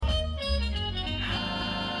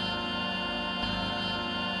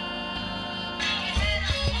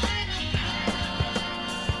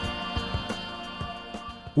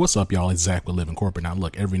What's up, y'all? It's Zach with Living Corporate. Now,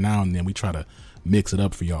 look, every now and then we try to mix it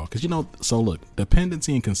up for y'all because, so look,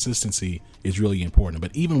 dependency and consistency is really important.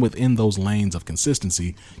 But even within those lanes of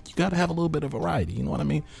consistency, you got to have a little bit of variety. You know what I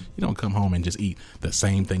mean? You don't come home and just eat the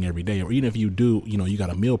same thing every day. Or even if you do, you got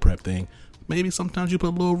a meal prep thing. Maybe sometimes you put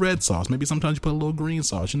a little red sauce. Maybe sometimes you put a little green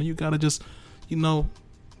sauce. You got to just,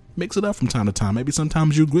 mix it up from time to time. Maybe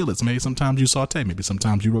sometimes you grill it. Maybe sometimes you saute. Maybe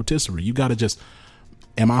sometimes you rotisserie. You got to just...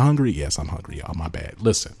 Am I hungry? Yes, I'm hungry, y'all. My bad.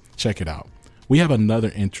 Listen, check it out. We have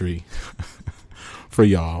another entry for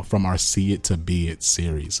y'all from our See It to Be It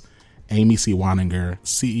series. Amy C. Waninger,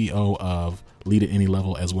 CEO of Lead at Any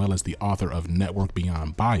Level, as well as the author of Network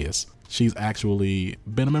Beyond Bias. She's actually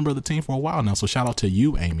been a member of the team for a while now. So shout out to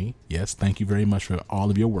you, Amy. Yes, thank you very much for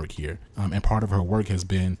all of your work here. And part of her work has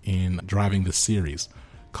been in driving the series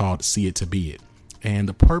called See It to Be It. And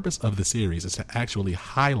the purpose of the series is to actually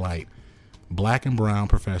highlight Black and brown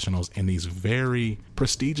professionals in these very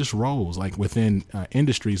prestigious roles, like within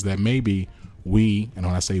industries that maybe we, and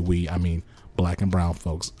when I say we, I mean Black and brown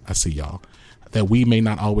folks, I see y'all, that we may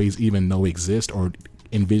not always even know exist or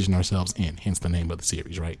envision ourselves in, hence the name of the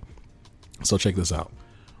series, right? So check this out.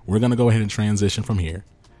 We're going to go ahead and transition from here.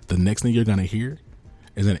 The next thing you're going to hear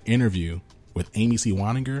is an interview with Amy C.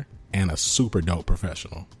 Waninger and a super dope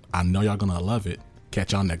professional. I know y'all going to love it.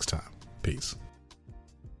 Catch y'all next time. Peace.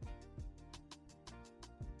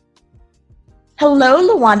 Hello,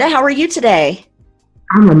 Lawanda. How are you today?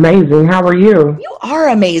 I'm amazing. How are you? You are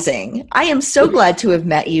amazing. I am so glad to have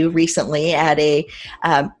met you recently at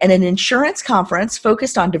an insurance conference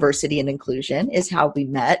focused on diversity and inclusion is how we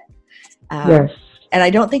met. Yes. And I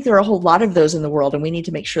don't think there are a whole lot of those in the world, and we need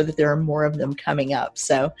to make sure that there are more of them coming up.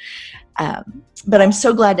 So, but I'm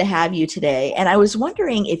so glad to have you today. And I was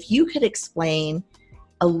wondering if you could explain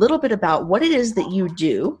a little bit about what it is that you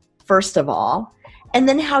do, first of all, and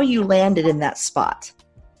then how you landed in that spot.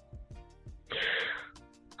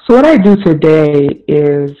 So what I do today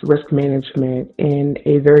is risk management in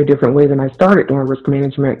a very different way than I started doing risk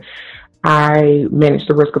management. I manage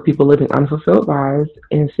the risk of people living unfulfilled lives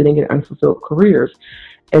and sitting in unfulfilled careers.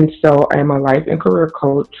 And so I am a life and career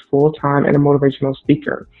coach full-time and a motivational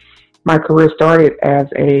speaker. My career started as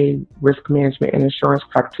a risk management and insurance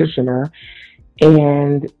practitioner,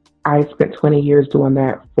 and I spent 20 years doing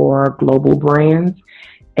that for global brands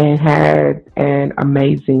and had an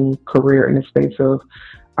amazing career in the space of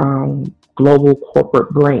global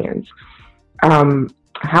corporate brands.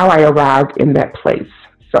 How I arrived in that place.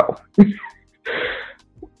 So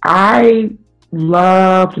I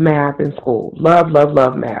loved math in school. Love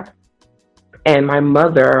math. And my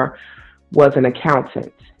mother was an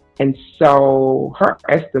accountant. And so her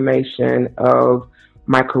estimation of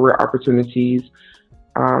my career opportunities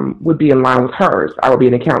would be in line with hers. I would be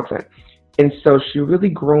an accountant. And so she really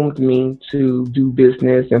groomed me to do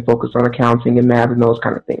business and focus on accounting and math and those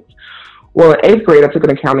kind of things. Well, in 8th grade, I took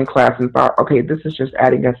an accounting class and thought, okay, this is just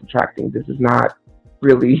adding and subtracting. This is not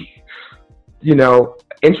really,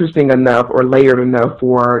 interesting enough or layered enough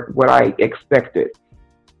for what I expected.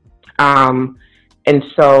 And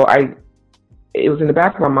so it was in the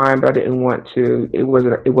back of my mind, but I didn't want to, it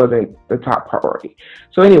wasn't the top priority.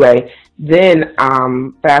 So anyway, then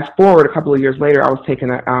fast forward a couple of years later, I was taking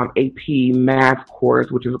an AP math course,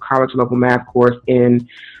 which is a college level math course in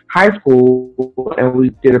high school, and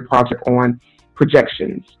we did a project on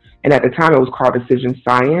projections. And at the time it was called decision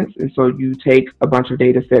science. And so you take a bunch of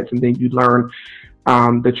data sets and then you learn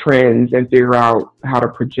the trends and figure out how to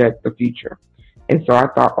project the future. And so I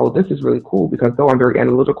thought, oh, this is really cool because though I'm very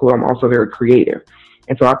analytical, I'm also very creative.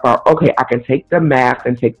 And so I thought, okay, I can take the math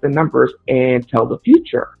and take the numbers and tell the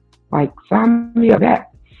future. Like, sign me up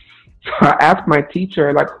that. So I asked my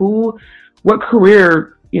teacher, like, what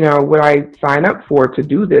career, would I sign up for to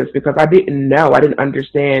do this? Because I didn't know. I didn't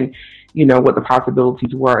understand, what the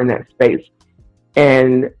possibilities were in that space.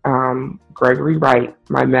 And Gregory Wright,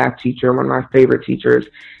 my math teacher, one of my favorite teachers,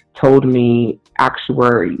 told me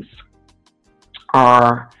actuaries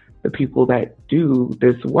are the people that do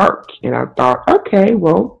this work. And I thought, okay,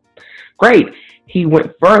 well, great. He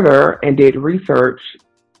went further and did research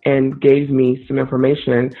and gave me some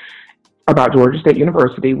information about Georgia State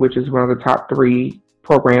University, which is one of the top 3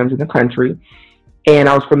 programs in the country. And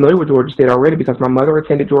I was familiar with Georgia State already because my mother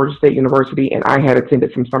attended Georgia State University and I had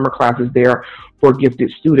attended some summer classes there for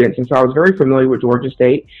gifted students. And so I was very familiar with Georgia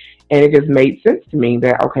State, and it just made sense to me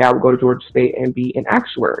that, okay, I would go to Georgia State and be an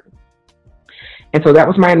actuary. And so that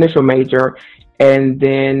was my initial major. And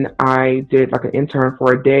then I did like an intern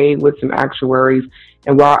for a day with some actuaries.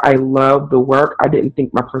 And while I loved the work, I didn't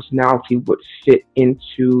think my personality would fit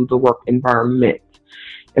into the work environment.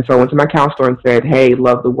 And so I went to my counselor and said, hey,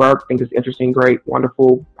 love the work, think it's interesting, great,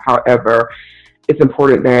 wonderful. However, it's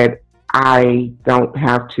important that I don't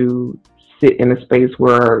have to sit in a space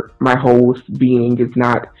where my whole being is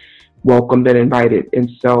not welcomed and invited. And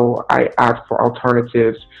so I asked for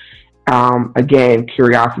alternatives. Again,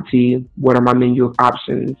 curiosity, what are my menu of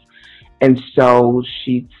options? And so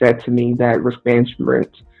she said to me that risk management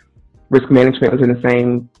was in the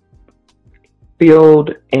same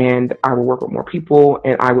field, and I would work with more people,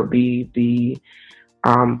 and I would be the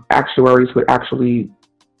actuaries would actually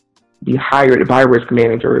be hired by risk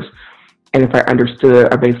managers. And if I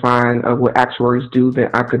understood a baseline of what actuaries do, then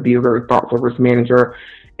I could be a very thoughtful risk manager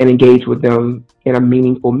and engage with them in a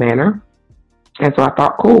meaningful manner. And so I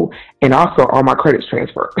thought, cool. And also all my credits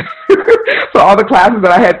transfer. So all the classes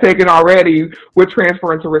that I had taken already would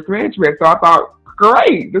transfer into risk management. So I thought,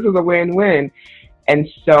 great, this is a win-win. And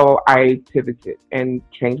so I pivoted and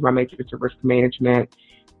changed my major to risk management.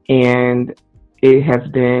 And it has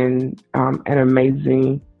been an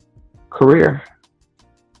amazing career.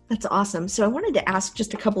 That's awesome. So I wanted to ask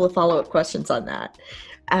just a couple of follow-up questions on that.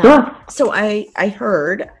 Sure. So I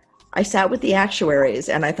sat with the actuaries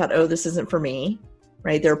and I thought, oh, this isn't for me,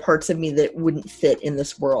 right? There are parts of me that wouldn't fit in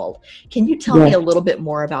this world. Can you tell me a little bit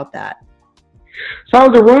more about that? So I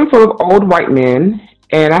was a room full of old white men,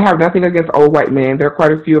 and I have nothing against old white men. There are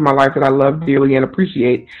quite a few in my life that I love dearly and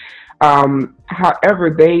appreciate. However,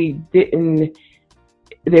 they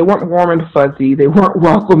weren't warm and fuzzy. They weren't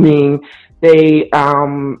welcoming.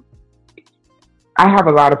 I have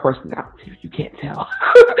a lot of personality, you can't tell.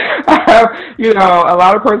 I have, a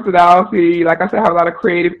lot of personality. Like I said, I have a lot of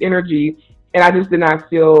creative energy, and I just did not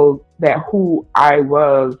feel that who I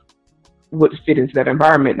was would fit into that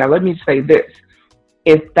environment. Now, let me say this.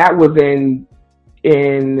 If that was in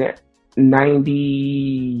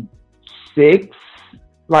 96,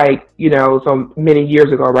 so many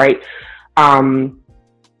years ago, right?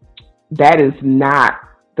 That is not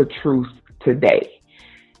the truth today.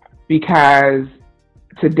 Because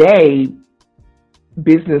today,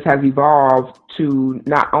 business has evolved to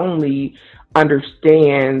not only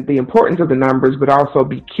understand the importance of the numbers, but also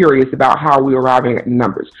be curious about how we're arriving at the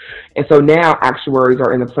numbers. And so now actuaries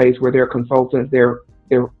are in a place where they're consultants. They're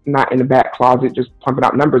not in the back closet just pumping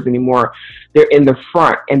out numbers anymore. They're in the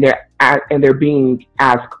front, and they're being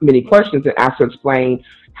asked many questions and asked to explain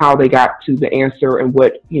how they got to the answer and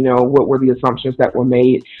what were the assumptions that were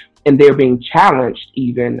made. And they're being challenged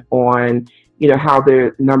even on, how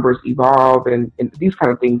their numbers evolve and these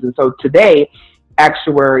kind of things. And so today,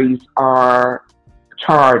 actuaries are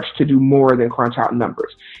charged to do more than crunch out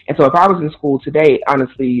numbers. And so if I was in school today,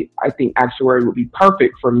 honestly, I think actuary would be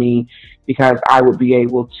perfect for me, because I would be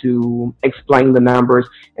able to explain the numbers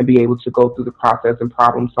and be able to go through the process and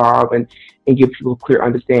problem solve and give people clear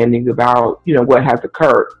understanding about, what has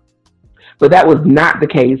occurred. But that was not the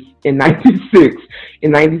case in 96.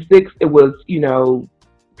 In 96, it was,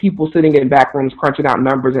 people sitting in back rooms crunching out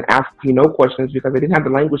numbers and asking no questions because they didn't have the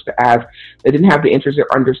language to ask. They didn't have the interest or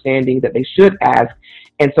understanding that they should ask.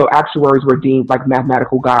 And so actuaries were deemed like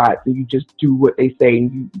mathematical gods, and you just do what they say,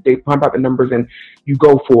 and they pump out the numbers and you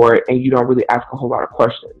go for it, and you don't really ask a whole lot of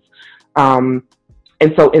questions. And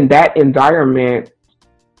so in that environment,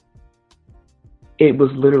 it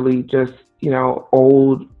was literally just,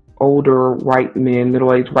 older white men,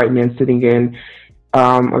 middle-aged white men sitting in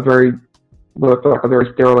a very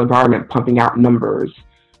sterile environment, pumping out numbers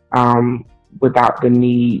without the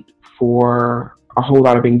need for a whole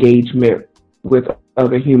lot of engagement with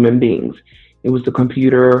other human beings. It was the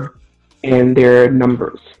computer and their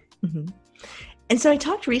numbers. Mm-hmm. And so I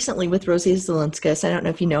talked recently with Rosie Zelinskas. I don't know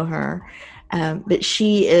if you know her. But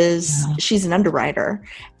she's an underwriter,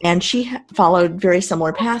 and she followed very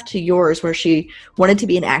similar path to yours, where she wanted to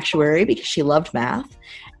be an actuary because she loved math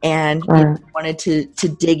and wanted to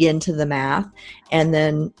dig into the math, and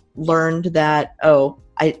then learned that,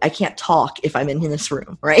 I can't talk if I'm in this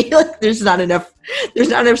room, right? Like there's not enough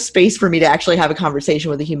space for me to actually have a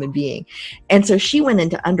conversation with a human being. And so she went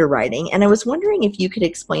into underwriting, and I was wondering if you could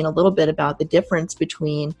explain a little bit about the difference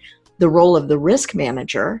between the role of the risk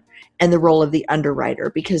manager and the role of the underwriter,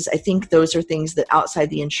 because I think those are things that outside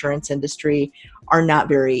the insurance industry are not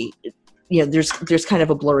very, there's kind of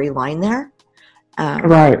a blurry line there.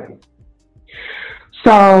 Right.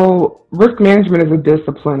 So risk management is a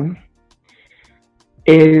discipline,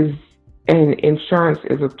 and insurance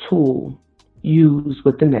is a tool used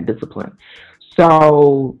within that discipline.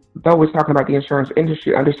 So though we're talking about the insurance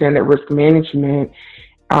industry, understand that risk management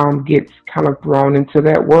gets kind of thrown into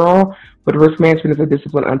that world, but risk management is a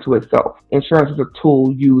discipline unto itself. Insurance is a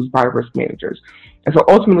tool used by risk managers. And so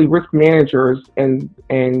ultimately, risk managers and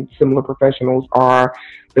similar professionals are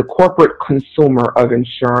the corporate consumer of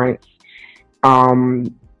insurance,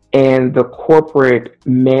 and the corporate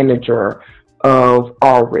manager of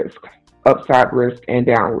all risk, upside risk and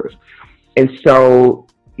down risk. And so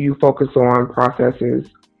you focus on processes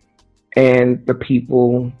and the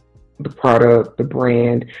people, the product, the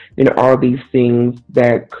brand, all these things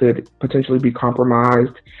that could potentially be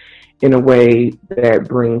compromised in a way that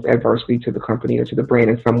brings adversity to the company or to the brand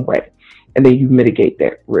in some way. And then you mitigate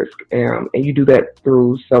that risk. And you do that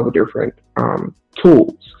through several different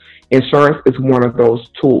tools. Insurance is one of those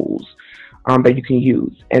tools that you can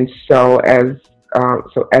use. And so as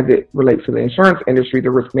it relates to the insurance industry, the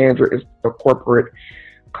risk manager is the corporate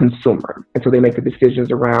consumer. And so they make the decisions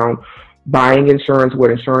around buying insurance,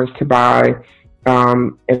 what insurance to buy,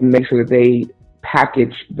 and make sure that they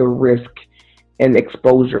package the risk and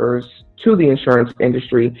exposures to the insurance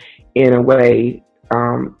industry in a way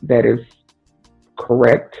that is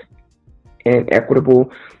correct and equitable,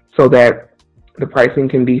 so that the pricing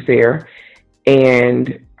can be fair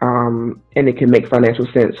and it can make financial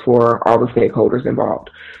sense for all the stakeholders involved.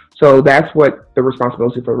 So that's what the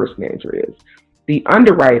responsibility for a risk manager is. The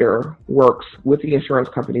underwriter works with the insurance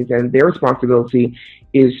companies, and their responsibility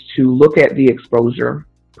is to look at the exposure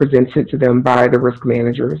presented to them by the risk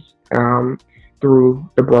managers through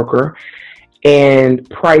the broker and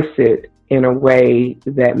price it in a way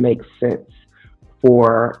that makes sense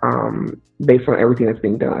for based on everything that's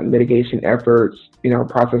being done, mitigation efforts,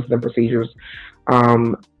 processes and procedures,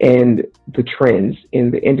 and the trends in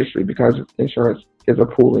the industry, because insurance is a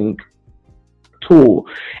pooling tool.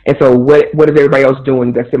 And so what is everybody else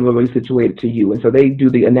doing that's similarly situated to you? And so they do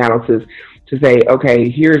the analysis to say, okay,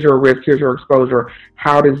 here's your risk, here's your exposure.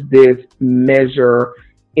 How does this measure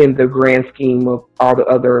in the grand scheme of all the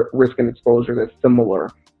other risk and exposure that's similar?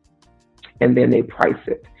 And then they price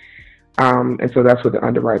it. And so that's what the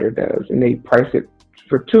underwriter does. And they price it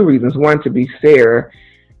for two reasons. One, to be fair,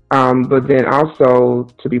 but then also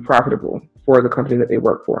to be profitable for the company that they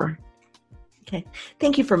work for. Okay.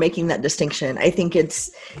 Thank you for making that distinction. I think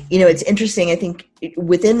it's interesting. I think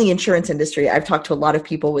within the insurance industry, I've talked to a lot of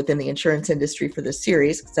people within the insurance industry for this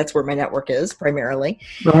series, because that's where my network is primarily.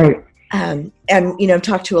 Right. And,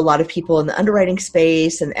 talked to a lot of people in the underwriting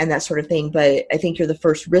space and that sort of thing. But I think you're the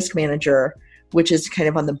first risk manager, which is kind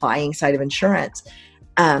of on the buying side of insurance,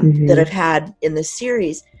 that I've had in this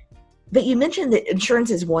series. But you mentioned that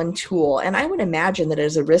insurance is one tool. And I would imagine that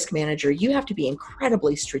as a risk manager, you have to be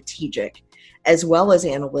incredibly strategic as well as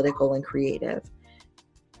analytical and creative,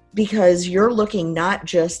 because you're looking not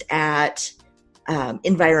just at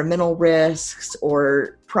environmental risks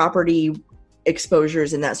or property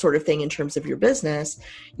exposures and that sort of thing in terms of your business.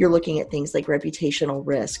 You're looking at things like reputational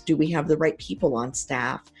risk. Do we have the right people on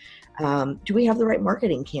staff? Do we have the right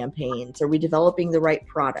marketing campaigns? Are we developing the right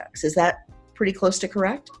products? Is that pretty close to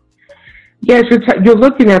correct? Yes, you're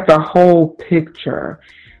looking at the whole picture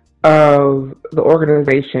of the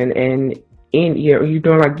organization, and you're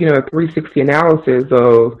doing a 360 analysis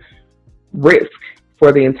of risk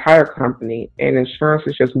for the entire company, and insurance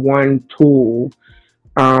is just one tool.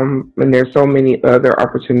 And there's so many other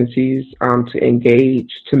opportunities to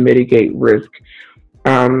engage to mitigate risk.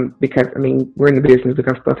 Because we're in the business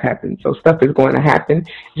because stuff happens. So stuff is going to happen.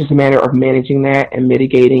 It's just a matter of managing that and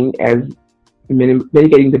mitigating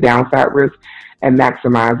the downside risk and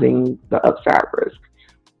maximizing the upside risk.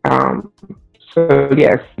 So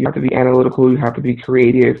yes, you have to be analytical, you have to be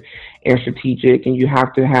creative and strategic, and you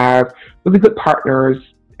have to have really good partners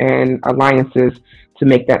and alliances to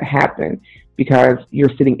make that happen, because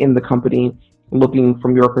you're sitting in the company looking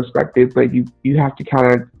from your perspective, but you have to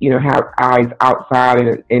kind of, have eyes outside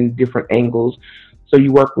and in different angles. So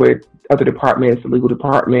you work with other departments, the legal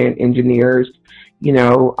department, engineers,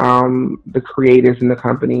 the creatives in the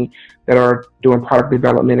company that are doing product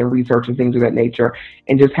development and research and things of that nature,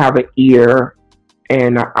 and just have an ear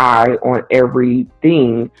and an eye on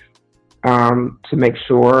everything to make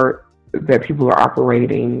sure that people are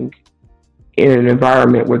operating in an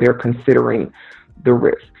environment where they're considering the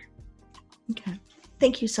risk. Okay.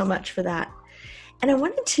 Thank you so much for that. And I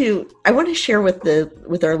want to share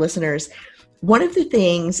with our listeners, one of the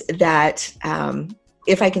things that,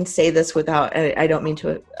 if I can say this without, I don't mean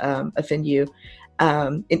to offend you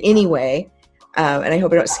in any way, and I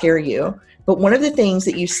hope I don't scare you, but one of the things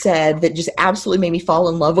that you said that just absolutely made me fall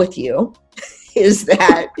in love with you is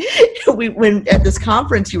that when at this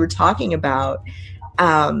conference you were talking about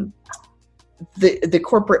the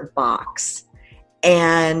corporate box,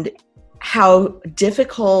 and how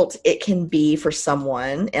difficult it can be for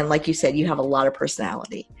someone. And like you said, you have a lot of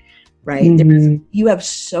personality, right? Mm-hmm. You have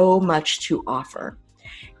so much to offer.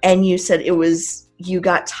 And you said you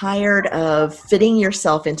got tired of fitting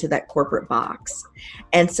yourself into that corporate box.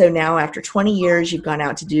 And so now after 20 years, you've gone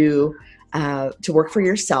out to work for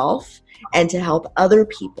yourself and to help other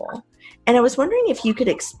people. And I was wondering if you could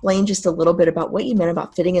explain just a little bit about what you meant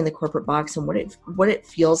about fitting in the corporate box and what it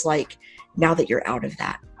feels like now that you're out of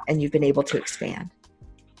that and you've been able to expand.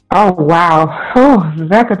 Oh, wow. Oh,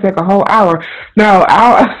 that could take a whole hour. No,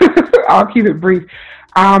 I'll keep it brief.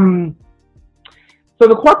 So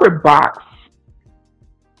the corporate box,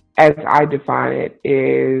 as I define it,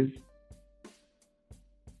 is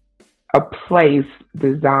a place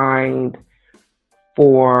designed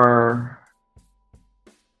for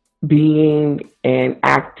being and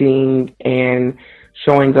acting and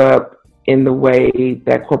showing up in the way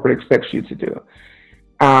that corporate expects you to do.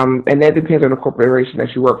 And that depends on the corporation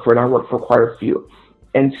that you work for, and I work for quite a few.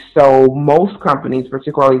 And so most companies,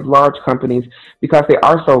 particularly large companies, because they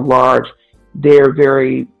are so large, they're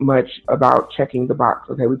very much about checking the box.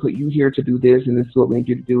 Okay, we put you here to do this, and this is what we need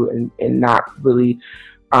you to do, and not really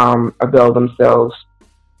avail themselves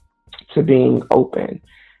to being open.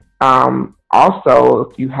 Also,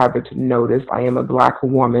 if you haven't noticed, I am a Black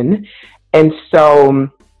woman, and so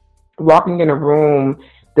walking in a room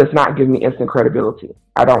does not give me instant credibility.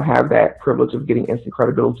 I don't have that privilege of getting instant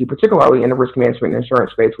credibility, particularly in the risk management and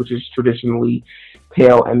insurance space, which is traditionally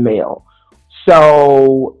pale and male.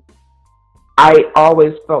 So I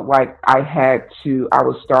always felt like I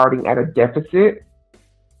was starting at a deficit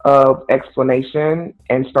of explanation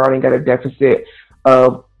and starting at a deficit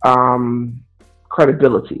of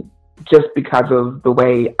credibility, just because of the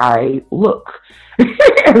way I look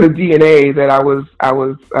and the DNA that I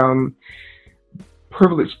was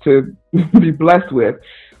privileged to be blessed with.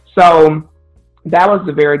 So that was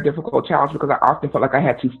a very difficult challenge, because I often felt like I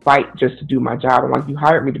had to fight just to do my job. I'm like, you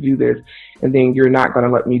hired me to do this, and then you're not going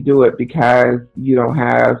to let me do it because you don't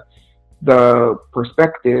have the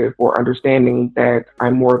perspective or understanding that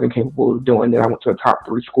I'm more than capable of doing. That I went to a top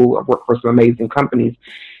 3 school. I've worked for some amazing companies,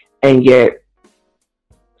 and yet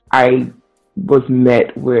I was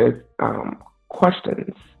met with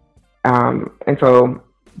questions. And so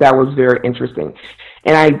that was very interesting.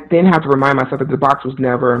 And I then have to remind myself that the box was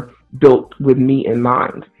never built with me in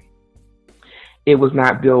mind. It was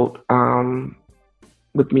not built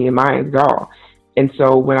with me in mind at all. And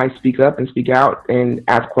so when I speak up and speak out and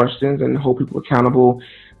ask questions and hold people accountable,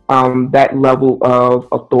 that level of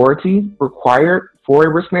authority required for a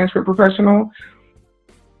risk management professional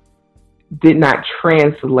did not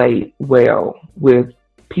translate well with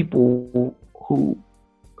people who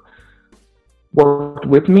worked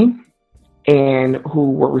with me and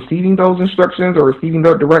who were receiving those instructions or receiving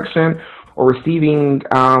that direction or receiving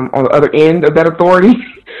on the other end of that authority.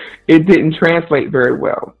 It didn't translate very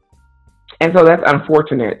well. And so that's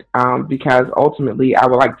unfortunate, because ultimately I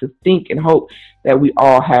would like to think and hope that we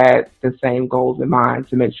all had the same goals in mind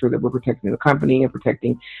to make sure that we're protecting the company and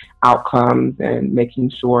protecting outcomes and making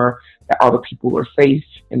sure that all the people are safe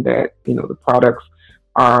and that, the products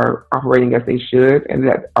are operating as they should and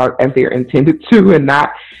that as they are intended to, and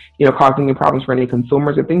not, causing any problems for any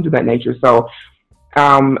consumers and things of that nature. So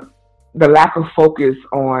the lack of focus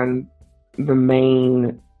on the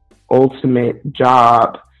main ultimate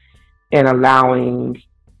job and allowing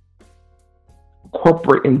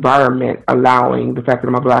corporate environment, allowing the fact that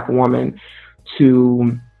I'm a Black woman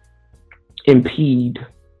to impede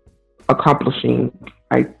accomplishing,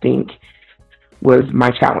 I think, was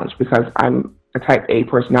my challenge, because I'm a type A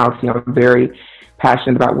personality. I'm very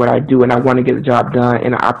passionate about what I do, and I want to get the job done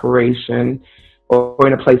in an operation or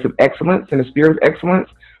in a place of excellence, in a spirit of excellence.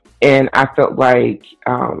 And I felt like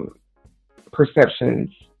perceptions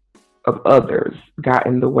of others got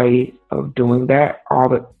in the way of doing that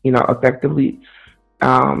effectively,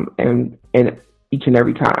 and each and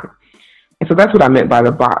every time. And so that's what I meant by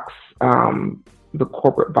the box, the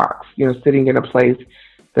corporate box, sitting in a place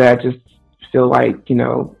that I just feel like,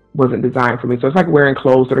 wasn't designed for me. So it's like wearing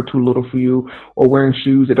clothes that are too little for you, or wearing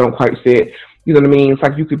shoes that don't quite fit. You know what I mean? It's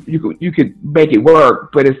like you could make it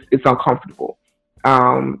work, but it's uncomfortable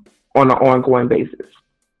on an ongoing basis.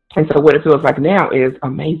 And so what it feels like now is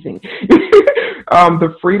amazing.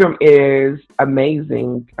 The freedom is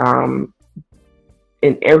amazing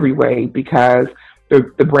in every way, because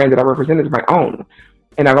the brand that I represent is my own.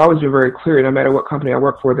 And I've always been very clear, no matter what company I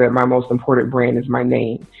work for, that my most important brand is my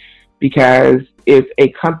name. Because if a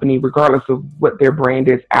company, regardless of what their brand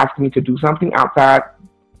is, asks me to do something outside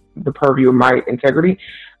the purview of my integrity,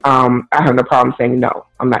 I have no problem saying no.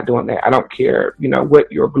 I'm not doing that. I don't care,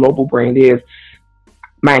 what your global brand is.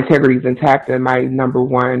 My integrity is intact, and my number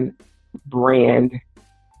one brand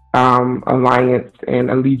alliance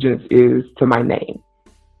and allegiance is to my name.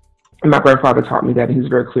 And my grandfather taught me that, and he's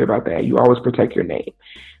very clear about that. You always protect your name.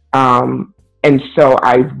 And so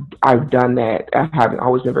I've done that. I haven't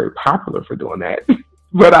always been very popular for doing that,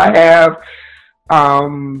 but I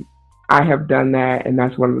have done that, and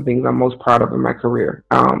that's one of the things I'm most proud of in my career.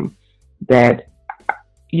 That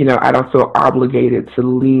I don't feel obligated to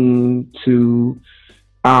lean to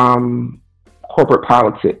corporate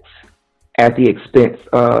politics at the expense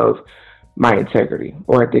of my integrity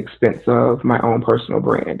or at the expense of my own personal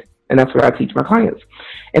brand. And that's what I teach my clients.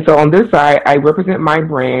 And so on this side, I represent my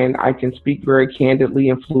brand. I can speak very candidly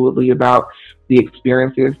and fluidly about the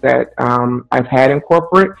experiences that I've had in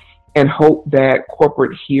corporate, and hope that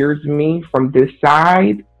corporate hears me from this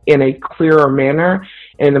side in a clearer manner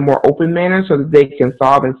and in a more open manner, so that they can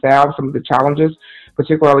solve and salve some of the challenges,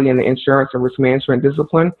 particularly in the insurance and risk management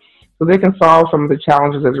discipline, so they can solve some of the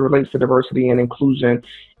challenges as it relates to diversity and inclusion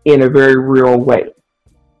in a very real way.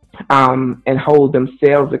 And hold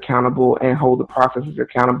themselves accountable and hold the processes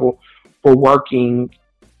accountable for working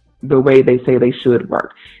the way they say they should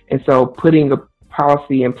work. And so putting a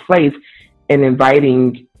policy in place and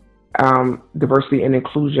inviting diversity and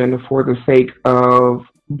inclusion for the sake of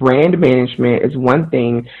brand management is one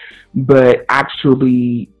thing, but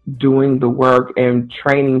actually doing the work and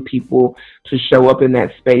training people to show up in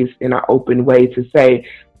that space in an open way to say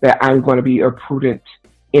that I'm going to be a prudent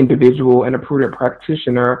individual and a prudent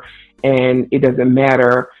practitioner, and it doesn't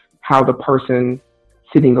matter how the person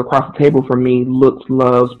sitting across the table from me looks,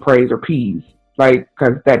 loves, prays, or pees,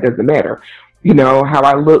 because that doesn't matter. How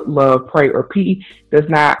I look, love, pray, or pee does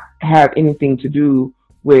not have anything to do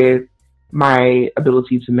with my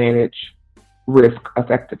ability to manage risk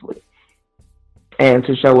effectively and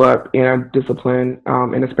to show up in a discipline,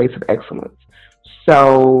 in a space of excellence.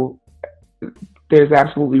 So there's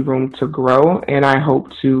absolutely room to grow, and I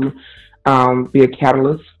hope to be a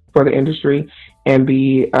catalyst for the industry and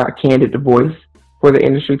be a candid voice for the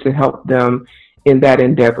industry to help them in that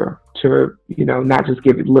endeavor to, not just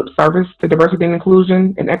give lip service to diversity and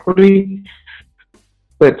inclusion and equity,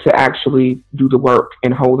 but to actually do the work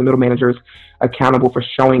and hold the middle managers accountable for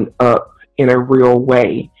showing up in a real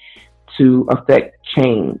way to affect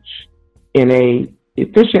change in a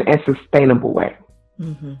efficient and sustainable way.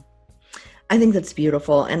 Mm-hmm. I think that's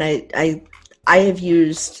beautiful. And I have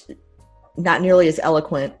used not nearly as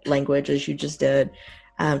eloquent language as you just did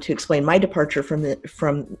to explain my departure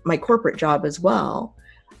from my corporate job as well.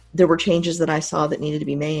 There were changes that I saw that needed to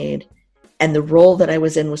be made, and the role that I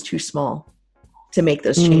was in was too small to make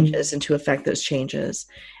those changes and to affect those changes.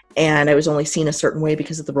 And I was only seen a certain way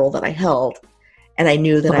because of the role that I held. And I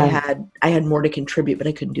knew that I had more to contribute, but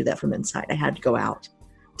I couldn't do that from inside. I had to go out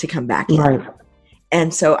to come back in. Right.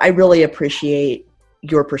 And so I really appreciate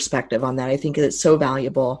your perspective on that. I think it's so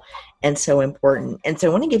valuable and so important. And so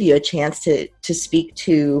I want to give you a chance to speak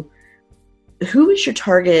to who is your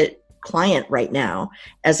target client right now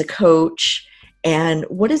as a coach, and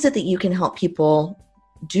what is it that you can help people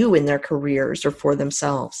do in their careers or for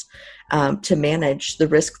themselves to manage the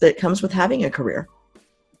risk that comes with having a career?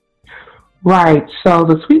 Right. So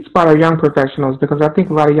the sweet spot are young professionals, because I think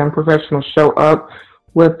a lot of young professionals show up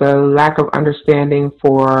with a lack of understanding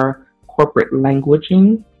for corporate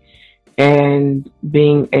languaging and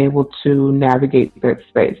being able to navigate that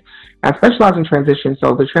space. I specialize in transitions,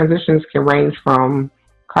 so the transitions can range from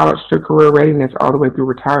college to career readiness all the way through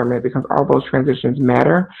retirement, because all those transitions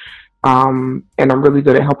matter. And I'm really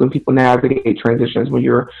good at helping people navigate transitions when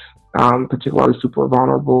you're particularly super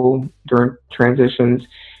vulnerable during transitions,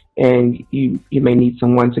 and you may need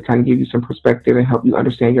someone to kind of give you some perspective and help you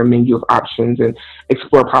understand your menu of options and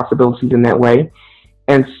explore possibilities in that way.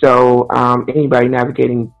 And so anybody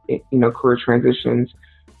navigating, career transitions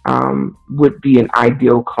would be an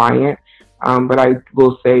ideal client. But I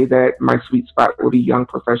will say that my sweet spot will be young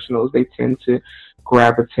professionals. They tend to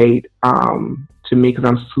gravitate to me because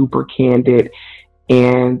I'm super candid,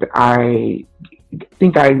 and I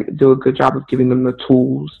think I do a good job of giving them the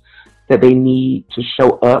tools that they need to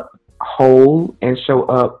show up whole and show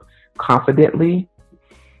up confidently.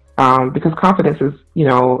 Because confidence is,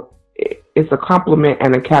 it's a complement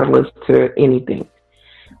and a catalyst to anything,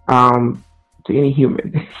 to any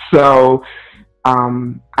human. So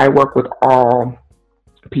I work with all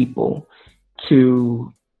people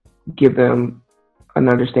to give them an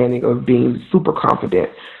understanding of being super confident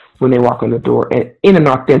when they walk in the door, and in an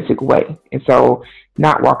authentic way. And so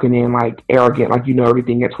not walking in like arrogant, like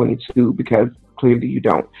everything at 22, because clearly you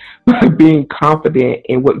don't. But being confident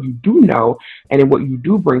in what you do know and in what you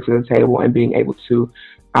do bring to the table, and being able to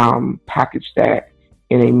package that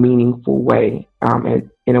in a meaningful way,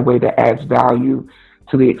 and in a way that adds value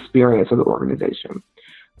to the experience of the organization.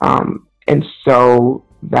 And so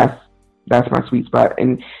that's my sweet spot.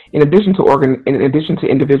 And in addition to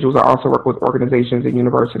individuals, I also work with organizations and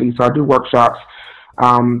universities. So I do workshops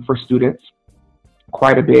for students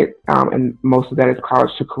quite a bit, and most of that is college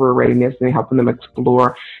to career readiness, and helping them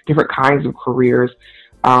explore different kinds of careers,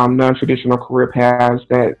 non-traditional career paths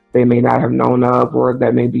that they may not have known of, or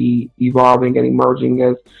that may be evolving and emerging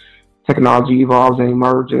as technology evolves and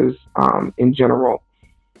emerges in general.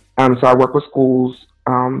 So I work with schools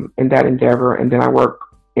in that endeavor, and then I work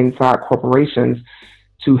inside corporations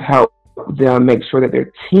to help them make sure that their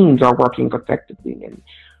teams are working effectively and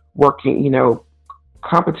working,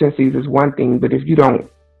 competencies is one thing, but if you don't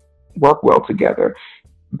work well together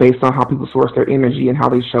based on how people source their energy and how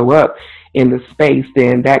they show up in the space,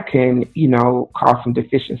 then that can, cause some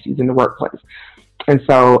deficiencies in the workplace. And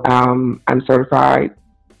so I'm certified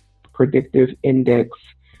predictive index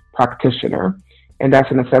practitioner, and that's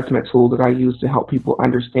an assessment tool that I use to help people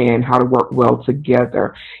understand how to work well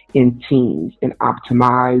together in teams and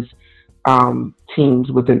optimize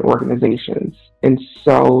teams within organizations. And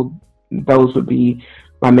so those would be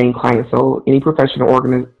my main clients. So any professional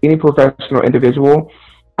individual,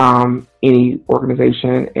 any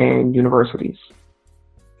organization, and universities.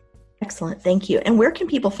 Excellent. Thank you. And where can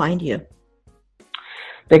people find you?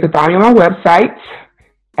 They can find me on my website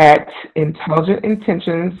at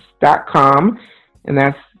intelligentintentions.com, and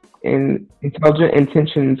that's in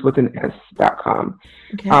intelligentintentions with an S.com.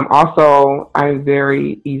 Okay. Also, I'm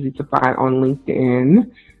very easy to find on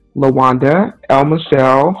LinkedIn, LaWanda L.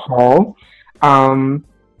 Michelle Hall. And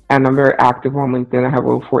I'm very active on LinkedIn. I have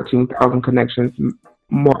over 14,000 connections.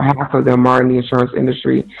 Half of them are in the insurance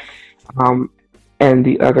industry, and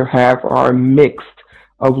the other half are mixed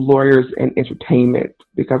of lawyers and entertainment,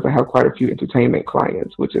 because I have quite a few entertainment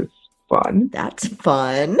clients, which is fun. That's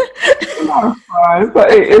fun. It's a lot of fun.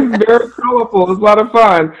 But it's very colorful. It's a lot of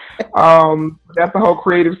fun. That's the whole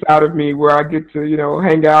creative side of me, where I get to,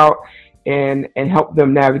 hang out and help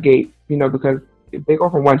them navigate, because if they go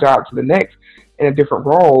from one job to the next in a different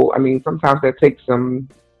role, I mean, sometimes that takes some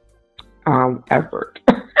effort,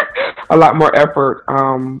 a lot more effort,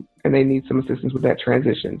 and they need some assistance with that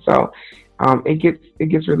transition. So it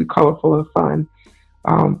gets really colorful and fun.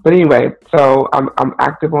 But anyway, so I'm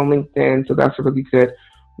active on LinkedIn, so that's a really good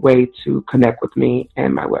way to connect with me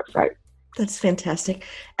and my website. That's fantastic.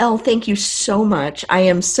 Elle, thank you so much. I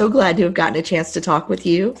am so glad to have gotten a chance to talk with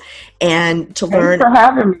you and to learn. Thanks for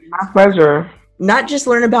having me. My pleasure. Not just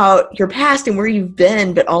learn about your past and where you've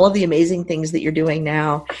been, but all of the amazing things that you're doing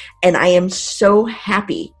now. And I am so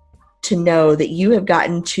happy to know that you have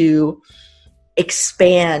gotten to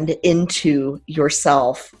expand into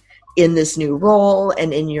yourself in this new role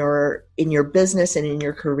and in your business and in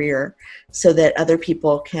your career, so that other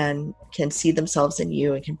people can see themselves in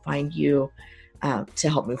you and can find you to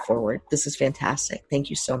help move forward. This is fantastic. Thank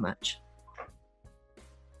you so much.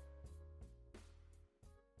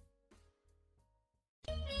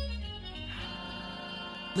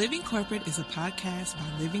 Living Corporate is a podcast by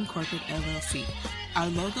Living Corporate LLC. Our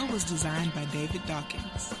logo was designed by David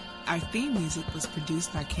Dawkins. Our theme music was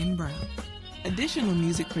produced by Ken Brown. Additional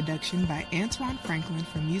music production by Antoine Franklin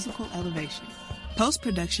for Musical Elevation.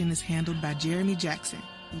 Post-production is handled by Jeremy Jackson.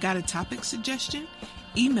 Got a topic suggestion?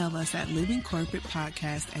 Email us at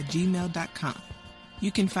livingcorporatepodcast@gmail.com.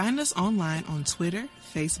 You can find us online on Twitter,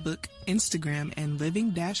 Facebook, Instagram, and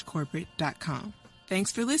living-corporate.com.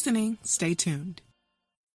 Thanks for listening. Stay tuned.